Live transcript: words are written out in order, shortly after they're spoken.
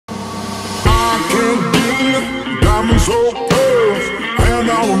teeth, diamonds so pearls, hand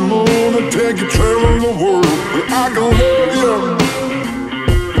on the moon and take you traveling the world. But I can love you,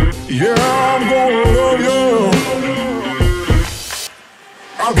 yeah, I'm gonna love you.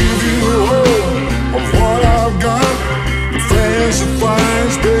 I'll give you all of what I've got, the fancy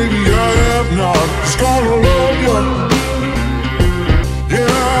finds, baby, I have not. Just gonna love you,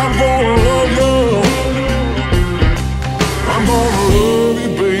 yeah, I'm gonna love you. I'm gonna love you,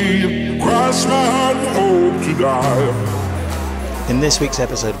 babe, cross my heart and hope to die. In this week's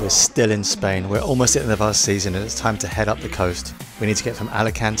episode, we're still in Spain. We're almost at the end of our season and it's time to head up the coast. We need to get from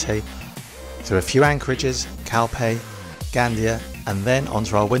Alicante through a few anchorages, Calpe, Gandia, and then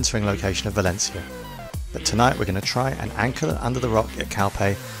onto our wintering location of Valencia. But tonight we're going to try and anchor under the rock at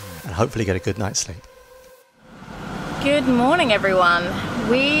Calpe and hopefully get a good night's sleep. Good morning, everyone.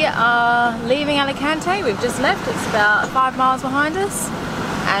 We are leaving Alicante. We've just left. It's about 5 miles behind us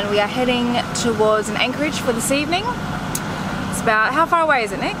and we are heading towards an anchorage for this evening. It's about, how far away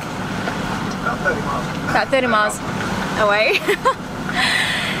is it, Nick? About 30 miles. About 30 miles away.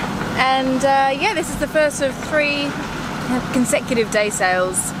 And yeah, this is the first of 3 consecutive day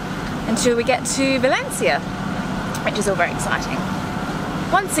sails until we get to Valencia, which is all very exciting.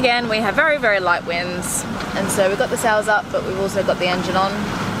 Once again, we have very, very light winds, and so we've got the sails up, but we've also got the engine on.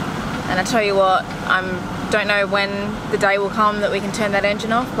 And I tell you what, I don't know when the day will come that we can turn that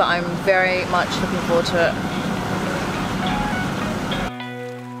engine off, but I'm very much looking forward to it.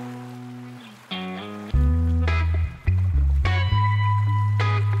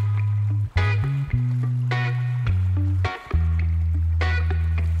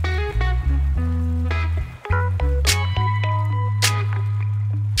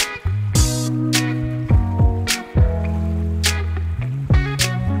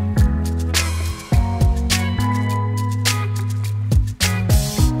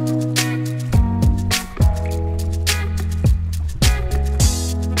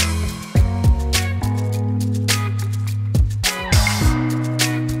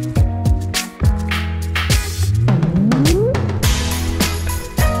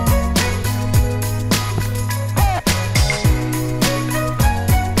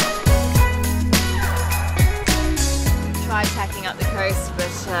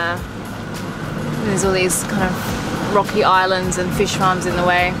 There's all these kind of rocky islands and fish farms in the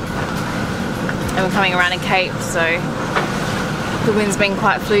way, and we're coming around a cape, so the wind's been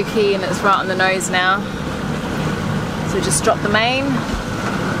quite fluky and it's right on the nose now. So we just dropped the main,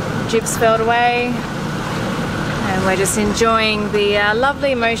 jib's furled away, and we're just enjoying the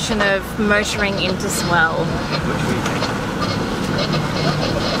lovely motion of motoring into swell.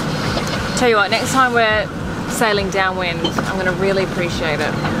 Tell you what, next time we're sailing downwind, I'm going to really appreciate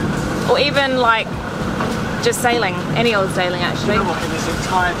it. Or even like just sailing, any old sailing actually. You know what, in this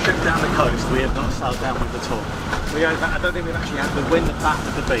entire trip down the coast we have not sailed downwind at all. I don't think we've actually had the wind abaft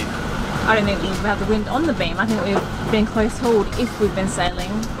of the beam. I don't think we've had the wind on the beam. I think we've been close hauled if we've been sailing.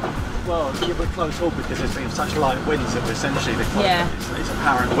 Well, yeah, we're close hauled because there's been such light winds that we're essentially, it's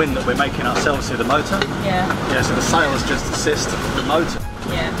apparent wind that we're making ourselves through the motor. Yeah. Yeah, so the sails just assist the motor.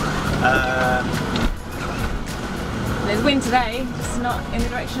 Yeah. There's wind today, just not in the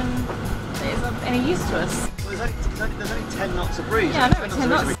direction that is of any use to us. Well, there's only 10 knots of breeze. Yeah, I know, 10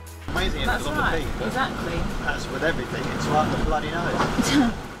 knots. Amazing. That's right, the beam, exactly. That's with everything, it's right on the bloody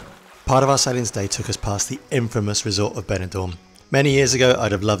nose. Part of our sailing day took us past the infamous resort of Benidorm. Many years ago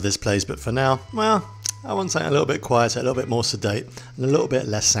I'd have loved this place, but for now, well, I want something a little bit quieter, a little bit more sedate, and a little bit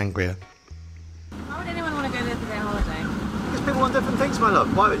less sangria. Why would anyone want to go there for their holiday? Because people want different things, my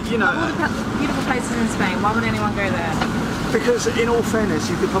love. Why, you know, all the beautiful places in Spain, why would anyone go there? Because in all fairness,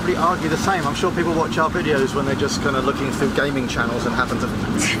 you could probably argue the same. I'm sure people watch our videos when they're just kind of looking through gaming channels and happen to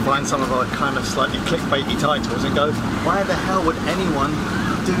find some of our kind of slightly clickbaity titles and go, why the hell would anyone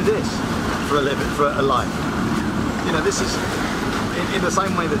do this for a living, for a life? You know, this is, in the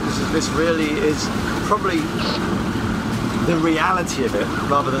same way that this really is probably the reality of it,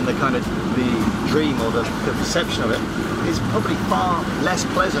 rather than the kind of the dream or the perception of it, is probably far less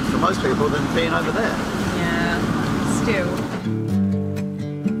pleasant for most people than being over there. Yeah, still.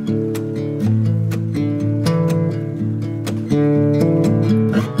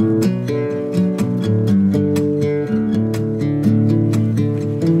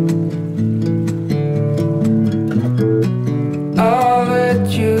 I'll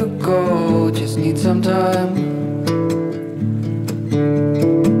let you go, just need some time.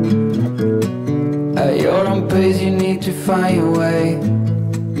 At your own pace, you need to find your way.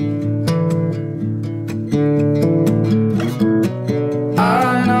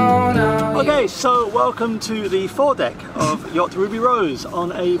 Okay, so welcome to the foredeck of Yacht Ruby Rose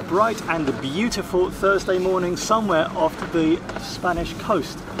on a bright and beautiful Thursday morning somewhere off the Spanish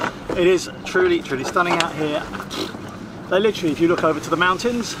coast. It is truly stunning out here. Like literally, if you look over to the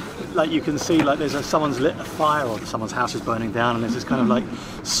mountains, like you can see like someone's lit a fire or someone's house is burning down, and there's this kind of like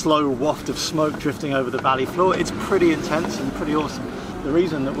slow waft of smoke drifting over the valley floor. It's pretty intense and pretty awesome. The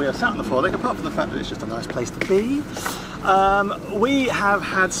reason that we are sat on the foredeck, apart from the fact that it's just a nice place to be, we have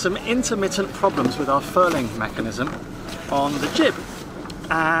had some intermittent problems with our furling mechanism on the jib,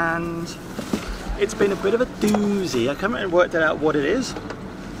 and it's been a bit of a doozy. I haven't worked out what it is.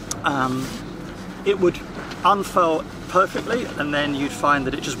 It would unfurl perfectly, and then you'd find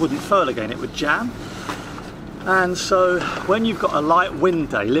that it just wouldn't furl again, it would jam. And so when you've got a light wind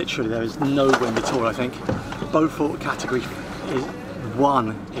day, literally there is no wind at all, I think. Beaufort category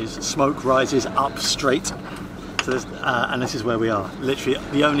 1 is smoke rises up straight. So and this is where we are. Literally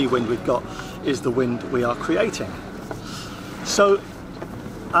the only wind we've got is the wind we are creating. So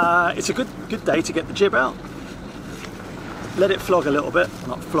it's a good day to get the jib out, let it flog a little bit,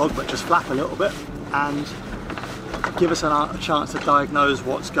 not flog but just flap a little bit, and give us a chance to diagnose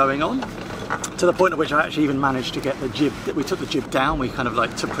what's going on, to the point at which I actually even managed to get the jib, we took the jib down, we kind of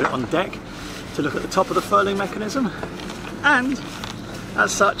like to put it on deck to look at the top of the furling mechanism, and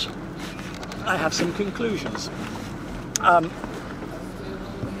as such I have some conclusions.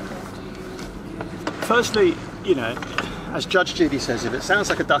 Firstly, you know, as Judge Judy says, if it sounds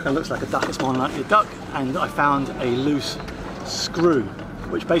like a duck and looks like a duck, it's more than likely a duck, and I found a loose screw,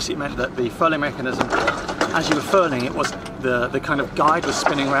 which basically meant that the furling mechanism, as you were furling, it was the kind of guide was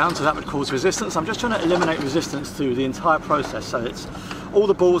spinning around, so that would cause resistance. I'm just trying to eliminate resistance through the entire process, so it's all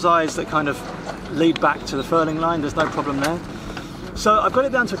the bullseyes that kind of lead back to the furling line, there's no problem there. So I've got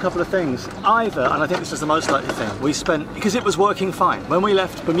it down to a couple of things. Either, and I think this is the most likely thing, we spent, because it was working fine. When we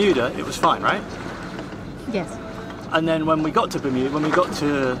left Bermuda, it was fine, right? Yes. And then when we got to Bermuda, when we got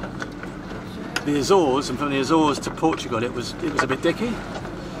to the Azores, and from the Azores to Portugal, it was a bit dicky.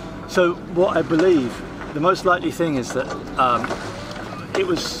 So what I believe, the most likely thing is that it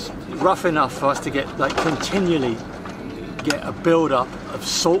was rough enough for us to continually get a build-up of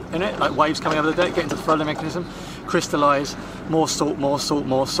salt in it, like waves coming over the deck, get into the furling mechanism, crystallise, more salt,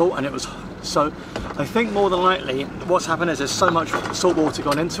 and it was, so I think more than likely what's happened is there's so much salt water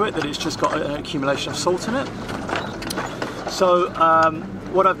gone into it that it's just got an accumulation of salt in it. So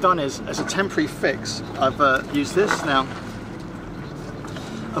what I've done is, as a temporary fix, I've used this. Now,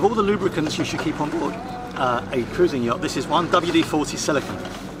 of all the lubricants you should keep on board a cruising yacht, this is one, WD-40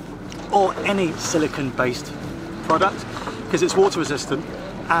 silicone, or any silicone-based product, because it's water resistant,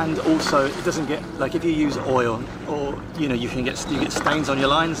 and also it doesn't get, like if you use oil, or you know, you get stains on your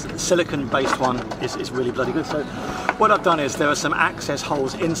lines. Silicone based one is really bloody good. So what I've done is there are some access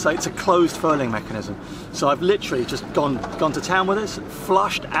holes inside. It's a closed furling mechanism, so I've literally just gone to town with this,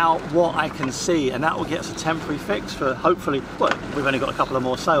 flushed out what I can see, and that will get us a temporary fix for hopefully, well, we've only got a couple of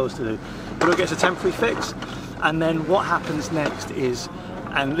more sails to do, but it'll get us a temporary fix. And then what happens next is,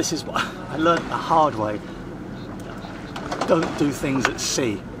 and this is what I learned the hard way, don't do things at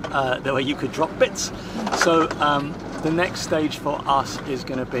sea, the way you could drop bits. So the next stage for us is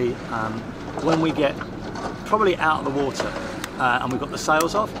going to be when we get probably out of the water and we've got the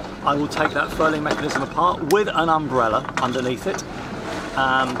sails off, I will take that furling mechanism apart with an umbrella underneath it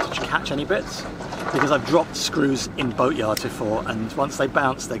to catch any bits, because I've dropped screws in boatyards before, and once they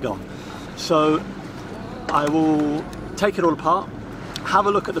bounce they're gone. So I will take it all apart, have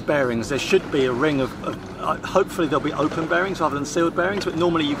a look at the bearings. There should be a ring of hopefully there'll be open bearings rather than sealed bearings, but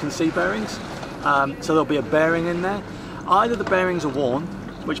normally you can see bearings. So there'll be a bearing in there. Either the bearings are worn,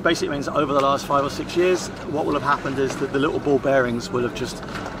 which basically means that over the last 5 or 6 years, what will have happened is that the little ball bearings will have just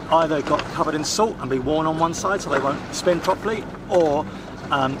either got covered in salt and be worn on one side so they won't spin properly, or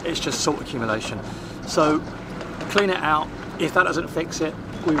it's just salt accumulation. So clean it out. If that doesn't fix it,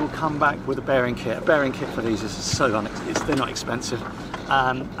 we will come back with a bearing kit. A bearing kit for these is so they're not expensive,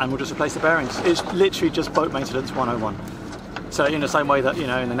 and we'll just replace the bearings. It's literally just boat maintenance 101. So in the same way that, you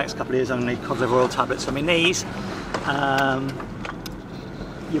know, in the next couple of years I'm going to need cod liver oil tablets for my knees,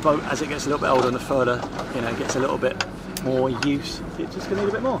 your boat, as it gets a little bit older and the further, you know, gets a little bit more use, it's just going to need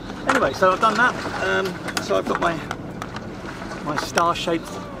a bit more. Anyway, so I've done that. So I've got my star-shaped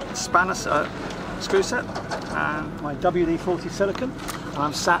spanner screw set and my WD-40 silicone, and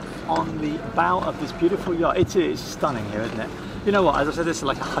I'm sat on the bow of this beautiful yacht. It is stunning here, isn't it? You know what, as I've said this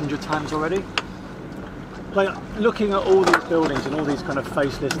like 100 times already, like looking at all these buildings and all these kind of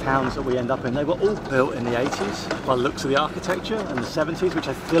faceless towns that we end up in, they were all built in the 80s by the looks of the architecture, and the 70s, which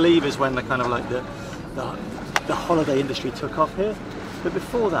I believe is when the kind of like the holiday industry took off here. But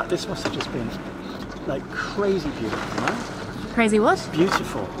before that, this must have just been like crazy beautiful, man. Crazy what?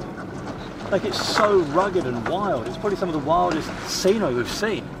 Beautiful. Like it's so rugged and wild. It's probably some of the wildest scenery we've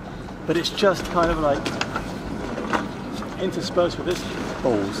seen. But it's just kind of like interspersed with this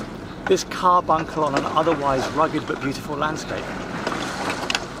balls. This carbuncle on an otherwise rugged but beautiful landscape.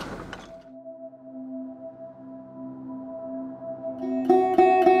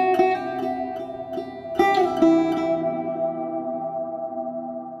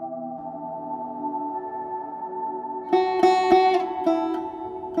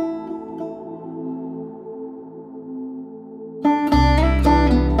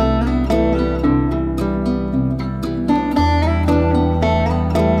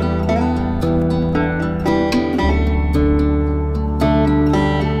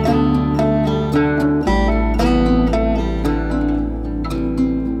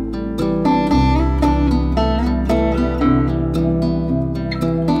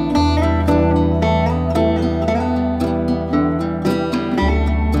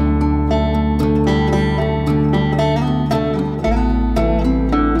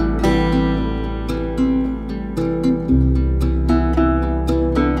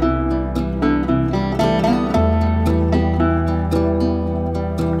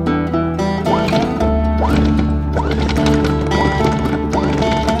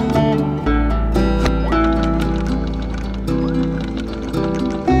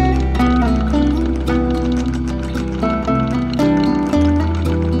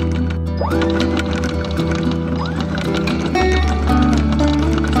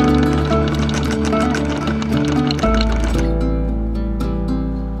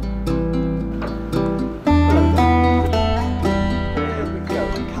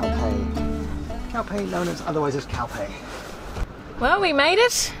 Known as otherwise as Calpe. Well, we made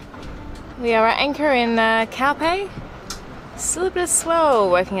it. We are at anchor in Calpe. Still a bit of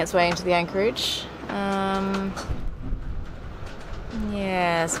swell working its way into the anchorage.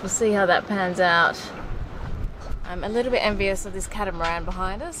 Yes, we'll see how that pans out. I'm a little bit envious of this catamaran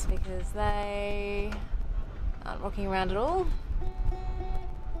behind us because they aren't rocking around at all.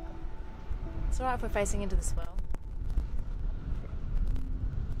 It's alright if we're facing into the swell.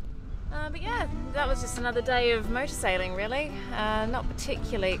 But yeah, that was just another day of motor sailing really. Not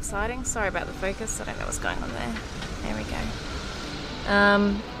particularly exciting. Sorry about the focus, I don't know what's going on there. There we go.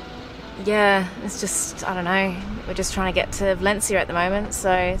 Yeah, it's just, I don't know, we're just trying to get to Valencia at the moment,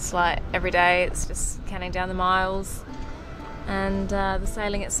 so it's like every day it's just counting down the miles, and the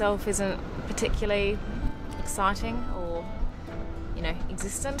sailing itself isn't particularly exciting or, you know,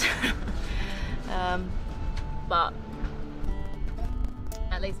 existent. But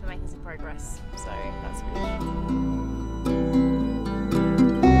at least we're making some progress, so that's good.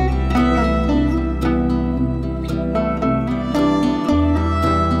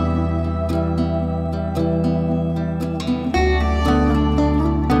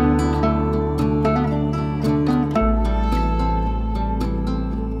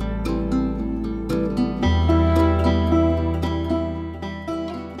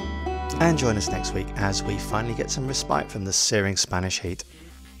 And join us next week as we finally get some respite from the searing Spanish heat.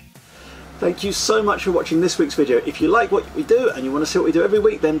 Thank you so much for watching this week's video. If you like what we do and you want to see what we do every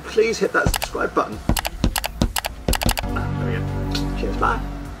week, then please hit that subscribe button. There we go. Cheers, bye.